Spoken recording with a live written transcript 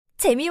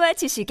재미와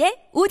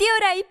지식의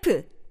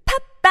오디오라이프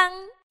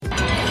팝빵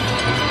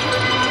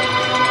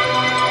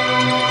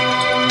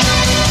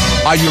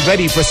Are you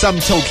ready for some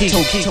Tokic?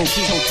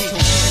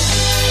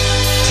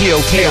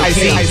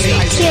 T-O-K-I-C.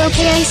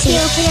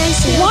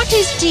 What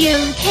is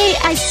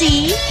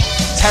TOKIC?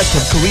 Test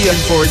of Korean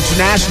for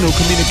International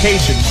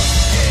Communication.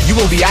 You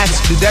will be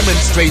asked to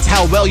demonstrate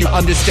how well you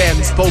understand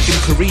spoken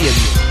Korean.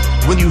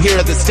 When you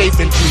hear the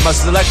statement, you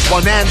must select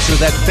one answer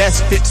that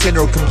best fits in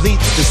or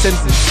completes the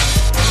sentence.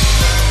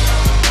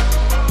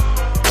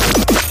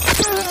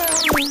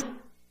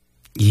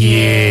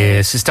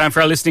 Yes, it's time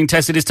for our listening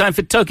test. It is time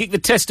for Tokic, the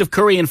test of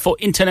Korean for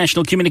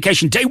international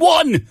communication. Day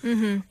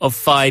 1 of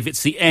 5.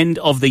 It's the end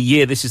of the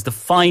year. This is the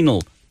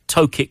final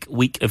Tokic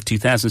week of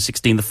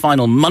 2016, the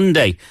final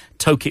Monday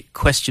Tokic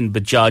question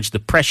bajaj. The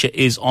pressure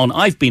is on.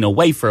 I've been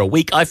away for a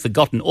week. I've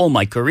forgotten all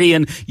my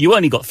Korean. You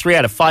only got 3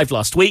 out of 5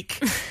 last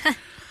week.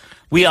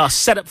 We are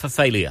set up for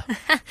failure.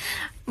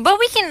 But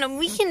we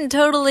can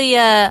totally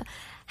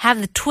have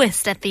the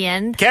twist at the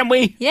end. Can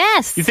we?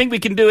 Yes. You think we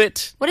can do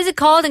it? What is it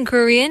called in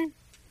Korean?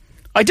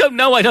 I don't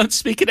know. I don't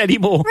speak it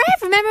anymore.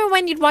 Right? Remember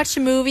when you'd watch a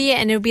movie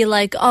and it would be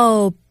like,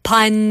 oh,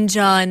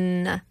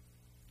 반전.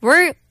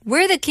 We're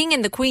the king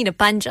and the queen of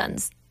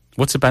반전s.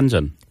 What's a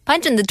banjan?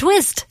 반전, the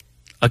twist.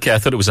 Okay, I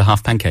thought it was a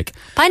half pancake.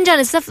 반전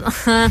is stuff.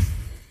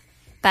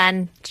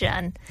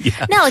 반전.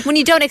 Yeah. No, like when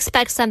you don't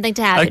expect something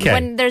to happen. Okay.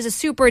 When there's a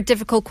super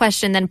difficult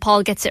question, then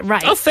Paul gets it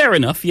right. Oh, fair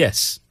enough.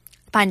 Yes.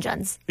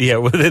 반전s. Yeah,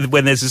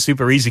 when there's a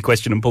super easy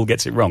question and Paul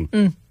gets it wrong.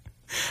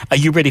 Are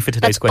you ready for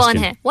today's question?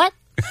 뻔해. What?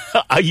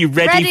 Are you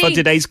ready for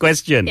today's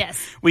question? Yes.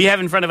 We have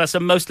in front of us a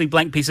mostly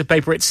blank piece of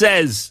paper. It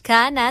says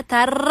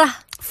가나다라.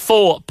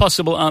 4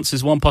 possible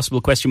answers, 1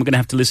 possible question. We're going to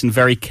have to listen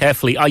very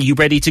carefully. Are you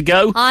ready to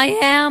go? I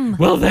am.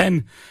 Well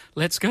then,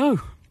 let's go.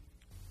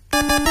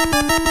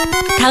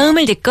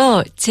 다음을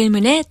듣고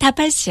질문에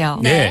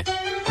답하시오. 네.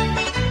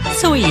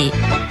 소희.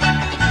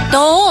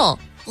 너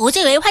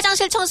어제 왜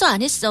화장실 청소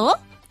안 했어?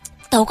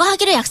 너가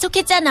하기로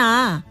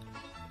약속했잖아.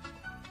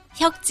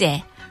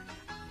 혁재.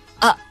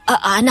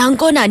 안 한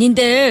건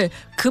아닌데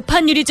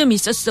급한 일이 좀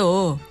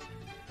있었어.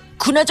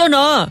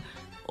 그나저나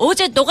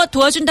어제 너가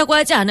도와준다고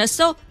하지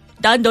않았어?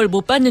 난 널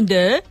못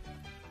봤는데.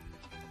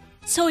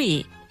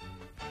 소희.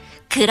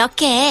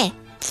 그렇게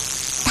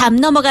담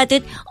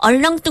넘어가듯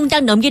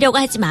얼렁뚱땅 넘기려고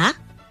하지 마.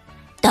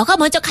 너가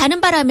먼저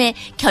가는 바람에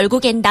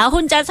결국엔 나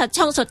혼자서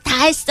청소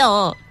다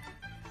했어.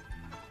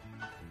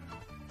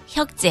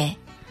 혁재.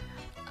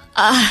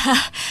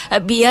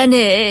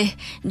 미안해.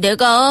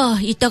 내가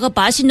이따가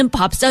맛있는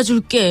밥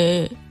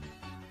사줄게.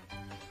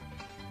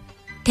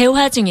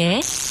 대화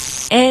중에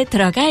에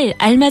들어갈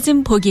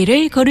알맞은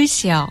보기를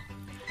고르시오.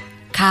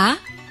 가,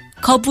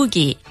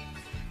 거북이.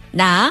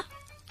 나,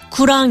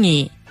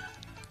 구렁이.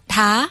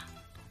 다,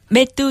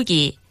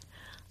 메뚜기.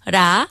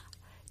 라,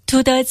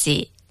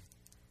 두더지.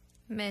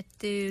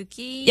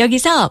 메뚜기.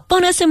 여기서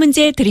보너스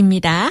문제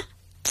드립니다.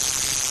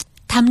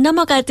 담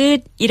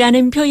넘어가듯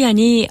이라는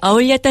표현이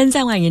어울렸던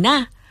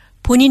상황이나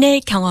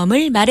본인의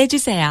경험을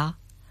말해주세요.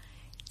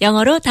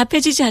 영어로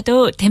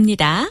답해주셔도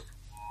됩니다.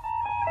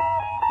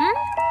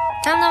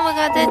 담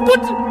넘어가듯.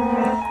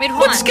 Wait,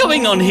 hold What's on.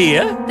 going on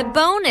here? The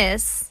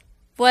bonus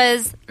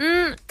was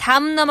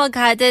담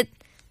넘어가듯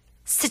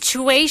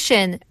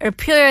situation을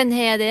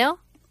표현해야 돼요?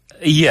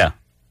 Yeah.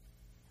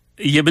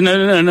 Yeah, but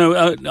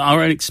no.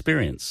 Our own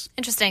experience.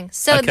 Interesting.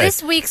 So Okay.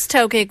 this week's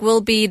Tokic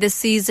will be the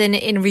season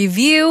in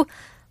review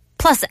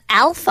plus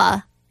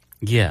alpha.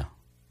 Yeah.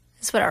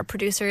 Is what our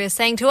producer is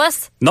saying to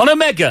us. Not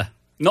omega,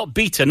 not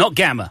beta, not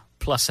gamma,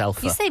 plus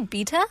alpha. You say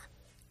beta?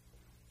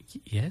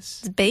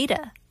 Yes. It's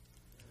beta.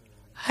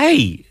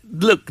 Hey,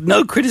 look,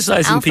 no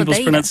criticizing Alpha, people's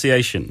beta.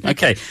 pronunciation.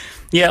 Okay.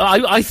 Yeah,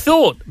 I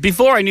thought,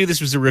 before I knew this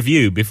was a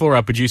review, before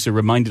our producer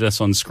reminded us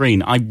on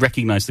screen, I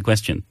recognized the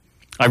question.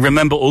 I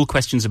remember all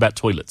questions about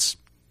toilets.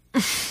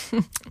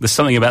 There's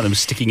something about them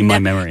sticking in my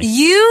memory.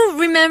 You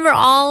remember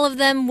all of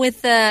them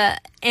with the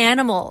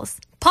animals.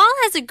 Paul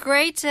has a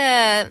great...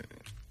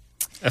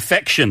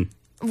 Affection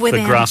With for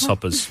animals.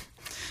 grasshoppers.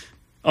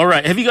 All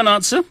right, have you got an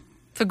answer?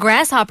 For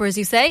grasshoppers,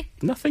 you say?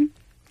 Nothing.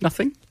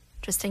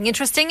 Interesting.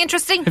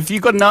 Have you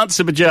got an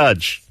answer,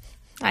 Bajaj?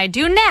 I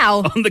do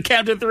now. On the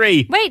count of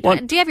 3. Wait,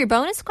 One. do you have your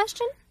bonus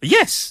question?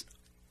 Yes.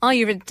 Oh,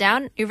 you've written it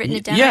down? You've written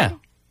it down? Yeah. already?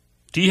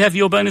 Do you have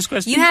your bonus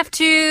question? You have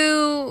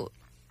to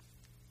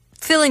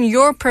fill in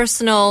your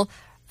personal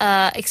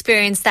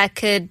experience that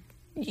could,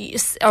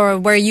 or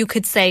where you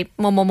could say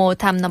뭐뭐뭐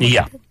담 넘어가듯.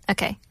 Yeah.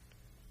 Okay.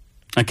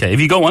 Okay,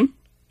 have you got one?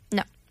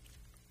 No.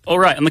 All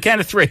right, on the count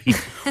of 3.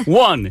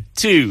 1,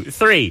 2,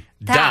 3.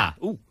 Da. Da.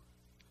 Ooh.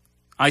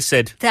 I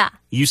said. Da.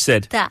 You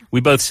said. Da. We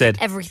both said.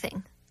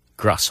 Everything.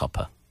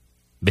 Grasshopper.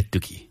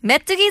 Metuki.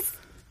 메뚜기's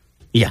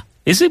Yeah.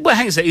 Is it? Well,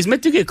 hang on a second. Is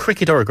metuki a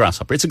cricket or a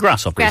grasshopper? It's a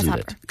grasshopper, isn't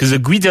Grasshopper. it? Because a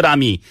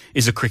guidarami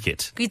is a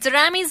cricket.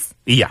 귀뚜라미's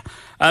Yeah.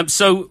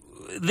 So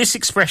this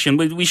expression,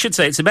 we should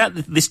say, it's about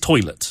this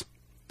toilet.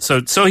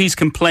 So he's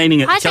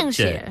complaining at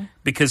화장실. Chukche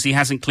because he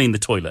hasn't cleaned the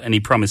toilet and he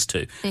promised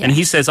to. Yeah. And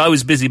he says, I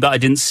was busy, but I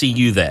didn't see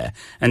you there.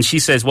 And she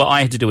says, well,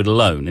 I had to do it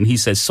alone. And he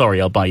says,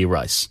 sorry, I'll buy you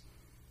rice.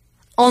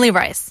 Only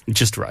rice.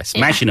 Just rice.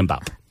 Mashing and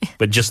bap.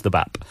 But just the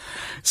bap.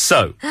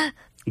 So,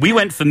 we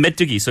went for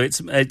메뚜기. So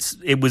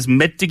it was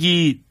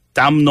메뚜기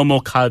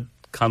담넘어가듯.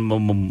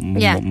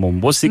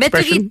 What's the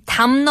expression? 메뚜기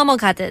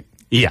담넘어가듯.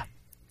 Yeah.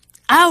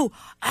 Oh,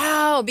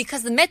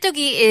 because the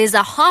메뚜기 is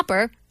a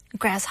hopper,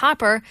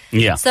 grasshopper.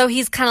 Yeah. So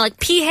he's kind of like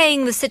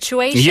piheing the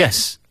situation.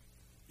 Yes.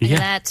 And Yeah.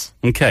 that.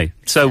 Okay.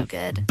 So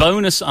good.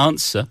 bonus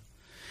answer.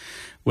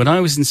 When I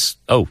was in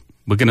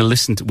we're going to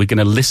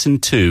listen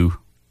to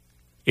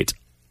it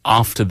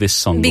after this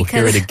song. We'll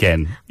hear it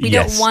again. We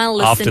don't want to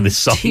listen after this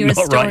song, to your not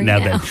right story now.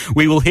 now. Then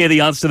we will hear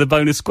the answer to the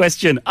bonus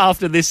question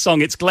after this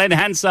song. It's Glenn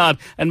Hansard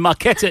and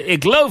Marketa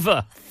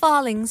Iglova.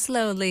 Falling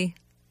slowly.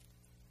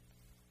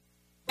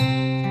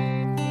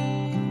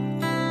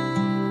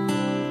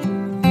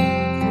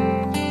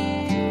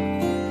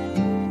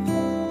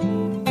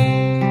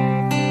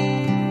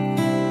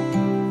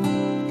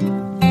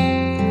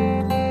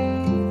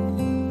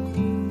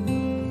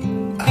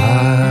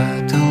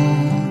 I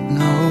don't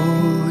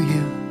know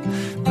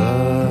you,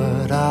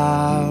 but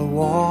I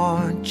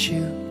want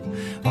you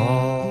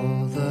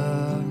all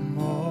the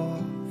more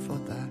for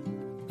that.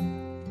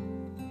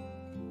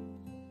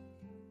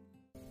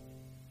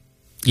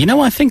 You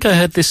know, I think I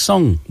heard this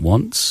song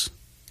once.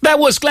 That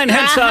was Glenn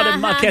Hansard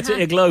and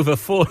Marketa Iglova,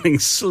 Falling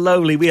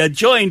Slowly. We are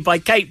joined by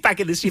Kate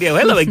back in the studio.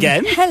 Hello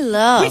again.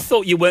 Hello. We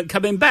thought you weren't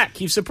coming back.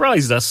 You've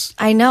surprised us.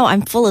 I know,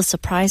 I'm full of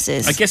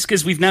surprises. I guess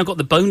because we've now got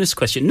the bonus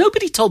question.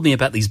 Nobody told me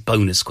about these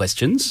bonus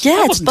questions. Yeah, I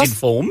it's wasn't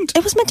informed.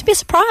 It was meant to be a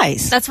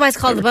surprise. That's why it's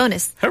called the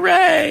bonus.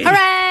 Hooray!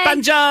 Hooray!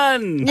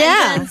 Banjan!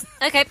 Yeah.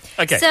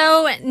 Okay.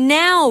 So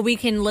now we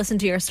can listen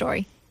to your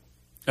story.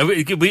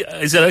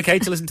 Is it okay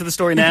to listen to the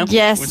story now?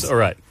 Yes. All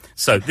right.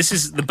 So this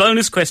is the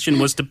bonus question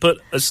was to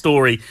put a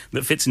story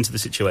that fits into the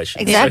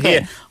situation. Exactly. So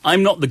here,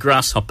 I'm not the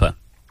grasshopper.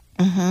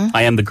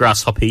 I am the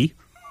grasshoppy.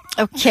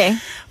 Okay.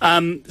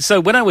 So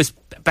when I was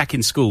back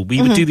in school,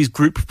 we would do these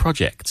group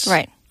projects.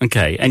 Right.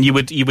 Okay. And you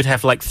would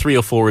have like 3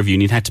 or 4 of you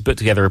and you'd have to put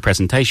together a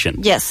presentation.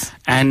 Yes.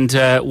 And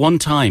one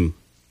time,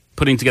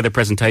 putting together a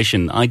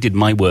presentation, I did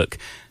my work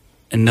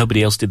and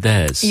nobody else did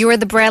theirs. You were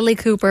the Bradley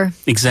Cooper.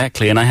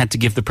 Exactly. And I had to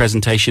give the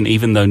presentation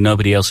even though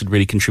nobody else had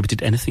really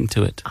contributed anything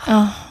to it.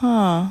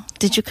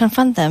 Did you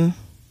confront them?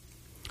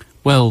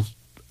 Well,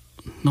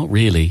 not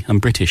really. I'm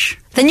British.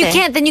 Then you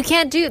Okay.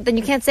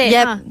 can't say it.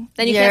 Yep. Huh?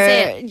 Then you can't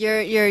say it.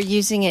 You're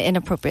using it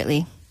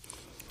inappropriately.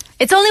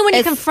 It's only when you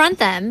It's- confront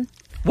them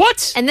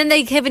What? and then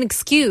they give an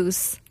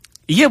excuse.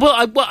 Yeah, well,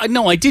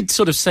 I did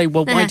sort of say,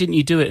 well, why Uh-huh. didn't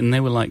you do it? And they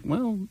were like,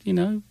 well,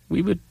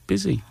 we were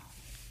busy.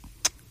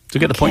 Do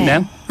you get the point Okay.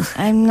 now?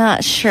 I'm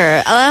not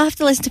sure. I'll have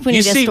to listen to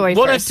You Puniga's see, story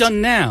what first. I've done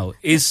now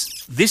is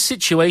this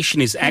situation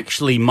is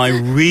actually my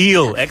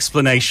real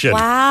explanation.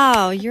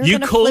 Wow, you're You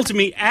gonna called flip,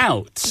 me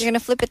out. You're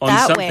gonna flip it on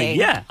that something. way.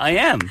 Yeah, I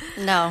am.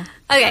 No.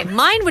 Okay,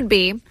 mine would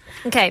be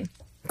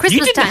Christmas You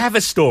didn't time. have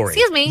a story.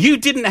 Excuse me. You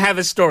didn't have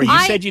a story. You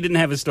I- said you didn't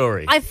have a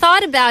story. I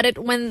thought about it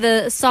when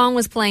the song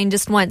was playing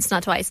just once,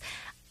 not twice.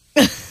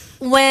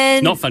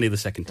 When Not funny the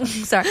second time.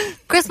 sorry,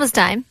 Christmas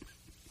time,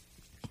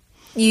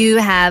 you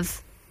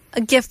have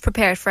a gift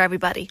prepared for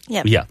everybody.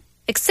 Yep. Yeah.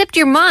 Except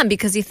your mom,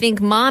 because you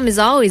think mom is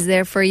always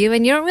there for you,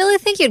 and you don't really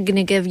think you're going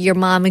to give your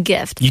mom a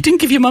gift. You didn't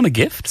give your mum a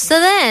gift? So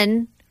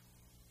then,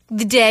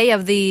 the day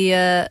of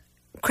the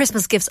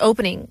Christmas gifts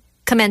opening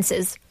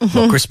commences.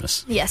 Well,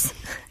 Christmas. Yes.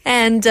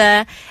 And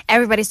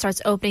everybody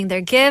starts opening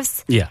their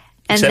gifts. Yeah.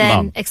 And Except then,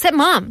 mum. except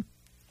mom.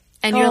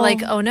 And you're Oh.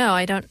 like, oh no,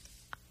 I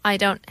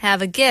don't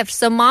have a gift.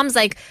 So mom's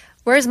like,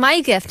 where's my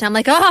gift? And I'm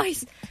like,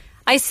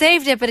 I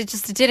saved it, but it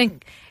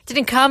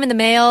didn't come in the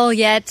mail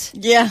yet.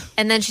 Yeah.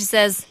 And then she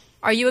says,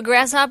 are you a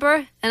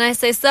grasshopper? And I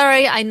say,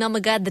 sorry, I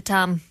넘어가듯 the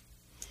Tom.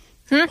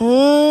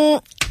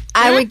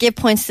 I would give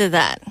points to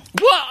that.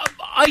 What?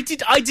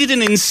 I did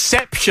an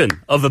inception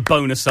of a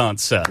bonus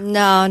answer.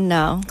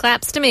 No.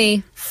 Claps to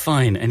me.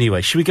 Fine.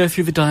 Anyway, should we go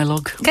through the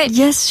dialogue? Okay.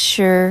 Yes,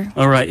 sure.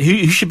 All right.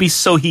 Who should be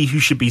Sohee? Who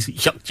should be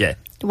Hyukjae?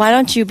 Why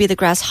don't you be the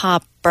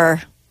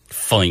grasshopper?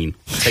 Fine.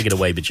 Take it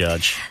away,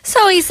 Bajaj.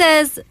 So he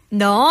says,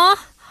 너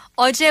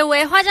어제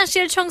왜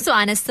화장실 청소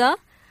안 했어?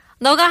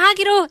 너가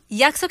하기로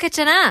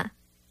약속했잖아.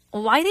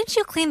 Why didn't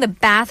you clean the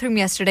bathroom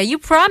yesterday? You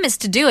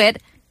promised to do it.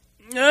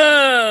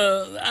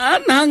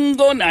 안 한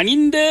건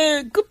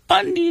아닌데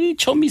급한 일이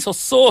좀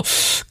있었어.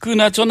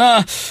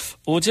 그나저나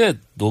어제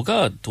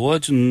너가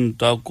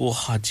도와준다고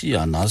하지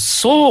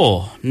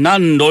않았어.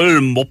 난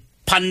널 못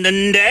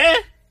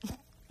봤는데.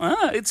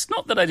 It's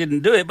not that I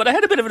didn't do it, but I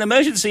had a bit of an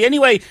emergency.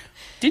 Anyway,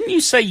 didn't you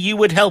say you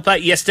would help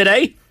out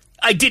yesterday?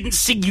 I didn't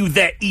see you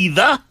there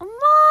either.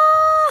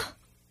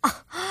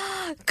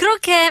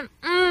 그렇게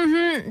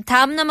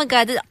다음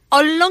넘어가듯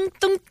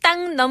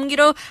얼렁뚱땅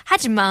넘기로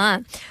하지 마.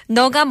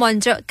 너가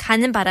먼저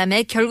가는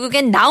바람에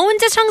결국엔 나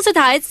혼자 청소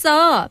다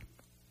했어.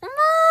 어머,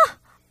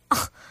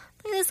 look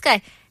at this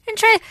guy. Didn't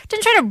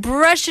try to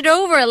brush it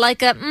over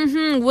like a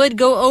would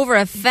go over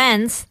a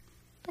fence.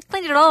 I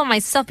cleaned it all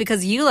myself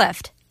because you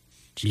left.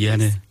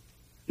 미안해.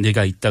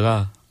 내가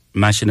이따가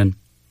마시는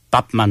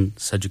밥만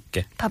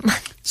사줄게. 밥만.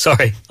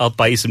 Sorry, I'll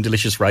buy you some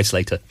delicious rice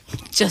later.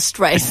 Just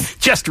rice.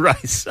 Just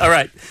rice. All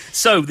right.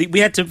 So we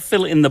had to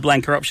fill in the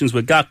blank. Our options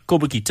were ga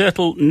kobuki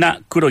turtle, na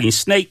kurogi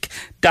snake,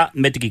 da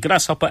metugi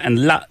grasshopper,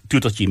 and la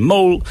dudoji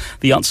mole.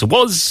 The answer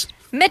was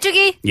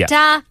메뚜기, Yeah.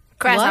 다,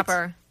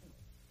 grasshopper.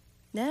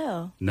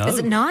 No. no. Is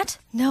it not?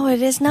 No,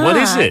 it is not. What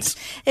is it?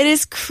 It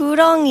is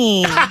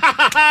kurongi.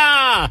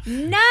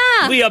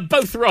 Nah. We are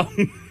both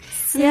wrong.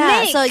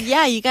 Yeah, Snake. so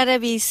you gotta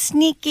be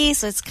sneaky,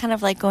 so it's kind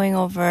of like going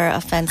over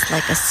a fence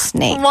like a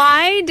snake.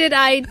 Why did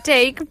I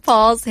take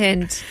Paul's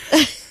hint?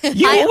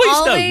 You I always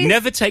always- know.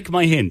 Never take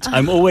my hint.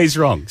 I'm always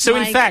wrong. So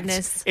My in fact,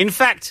 goodness.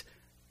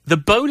 the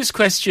bonus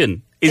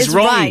question is Is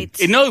wrong. right.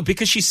 No,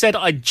 because she said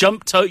I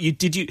jumped out.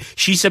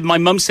 She said my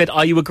mum said,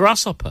 "Are you a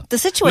grasshopper?" The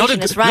situation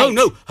Not a- is right.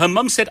 No. Her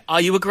mum said, "Are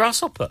you a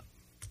grasshopper?"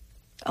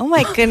 Oh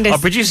my goodness. Our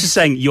producer's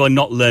saying you are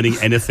not learning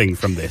anything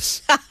from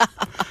this.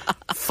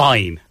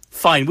 Fine.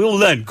 We'll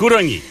learn.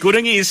 구렁이.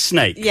 구렁이 is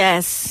snake.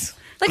 Yes.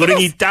 Look at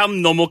구렁이 this.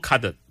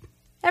 담넘어가듯.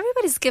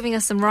 Everybody's giving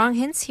us some wrong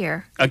hints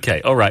here.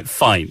 Okay, all right,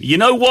 fine. You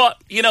know what?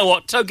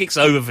 Tokik's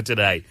over for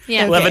today.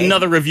 Yeah. We'll have Okay.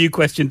 another review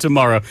question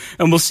tomorrow,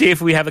 and we'll see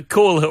if we have a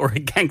caller or a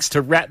gangster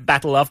rap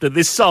battle after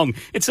this song.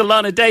 It's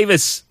Alana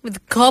Davis,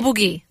 With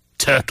거북이.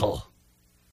 Turtle.